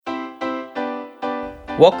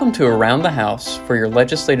Welcome to Around the House for your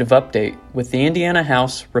legislative update with the Indiana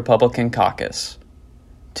House Republican Caucus.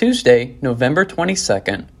 Tuesday, November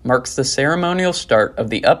 22nd, marks the ceremonial start of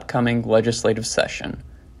the upcoming legislative session,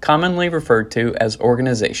 commonly referred to as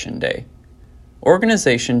Organization Day.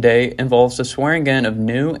 Organization Day involves the swearing in of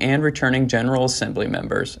new and returning General Assembly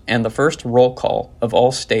members and the first roll call of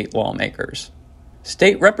all state lawmakers.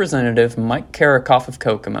 State Representative Mike Karickhoff of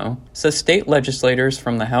Kokomo says state legislators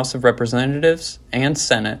from the House of Representatives and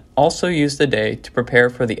Senate also use the day to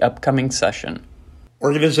prepare for the upcoming session.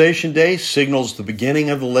 Organization Day signals the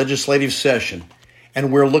beginning of the legislative session,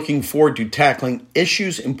 and we're looking forward to tackling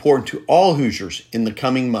issues important to all Hoosiers in the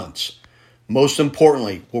coming months. Most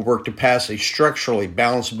importantly, we'll work to pass a structurally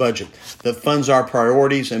balanced budget that funds our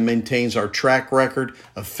priorities and maintains our track record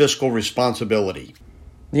of fiscal responsibility.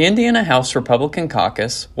 The Indiana House Republican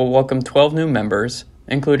Caucus will welcome 12 new members,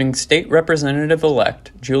 including State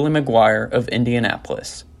Representative-elect Julie McGuire of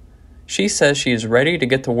Indianapolis. She says she is ready to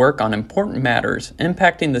get to work on important matters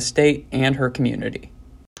impacting the state and her community.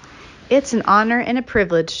 It's an honor and a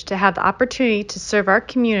privilege to have the opportunity to serve our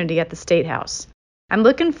community at the State House. I'm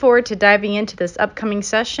looking forward to diving into this upcoming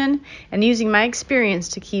session and using my experience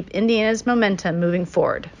to keep Indiana's momentum moving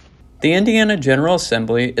forward. The Indiana General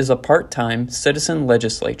Assembly is a part-time citizen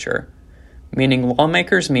legislature, meaning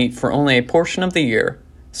lawmakers meet for only a portion of the year,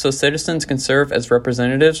 so citizens can serve as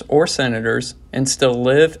representatives or senators and still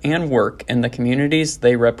live and work in the communities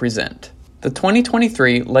they represent. The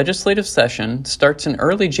 2023 legislative session starts in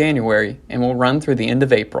early January and will run through the end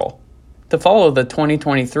of April. To follow the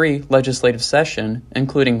 2023 legislative session,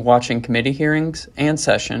 including watching committee hearings and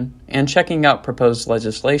session and checking out proposed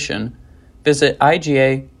legislation, visit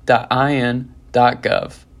iga.in.gov.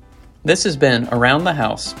 This has been Around the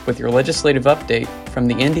House with your legislative update from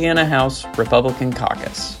the Indiana House Republican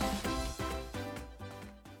Caucus.